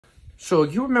Sure,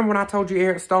 you remember when I told you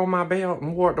Eric stole my belt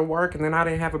and wore it to work, and then I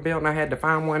didn't have a belt and I had to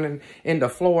find one in the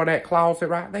floor of that closet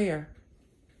right there?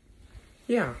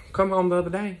 Yeah, come home the other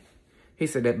day. He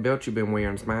said, that belt you've been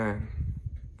wearing is mine.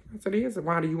 I said, is it?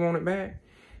 Why do you want it back?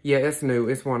 Yeah, it's new.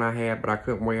 It's one I had, but I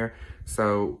couldn't wear.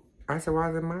 So I said,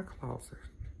 why is it in my closet?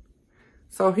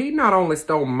 So he not only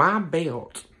stole my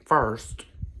belt first,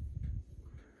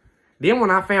 then when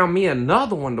I found me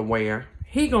another one to wear,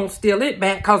 he gonna steal it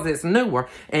back because it's newer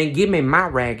and give me my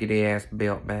raggedy ass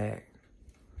belt back.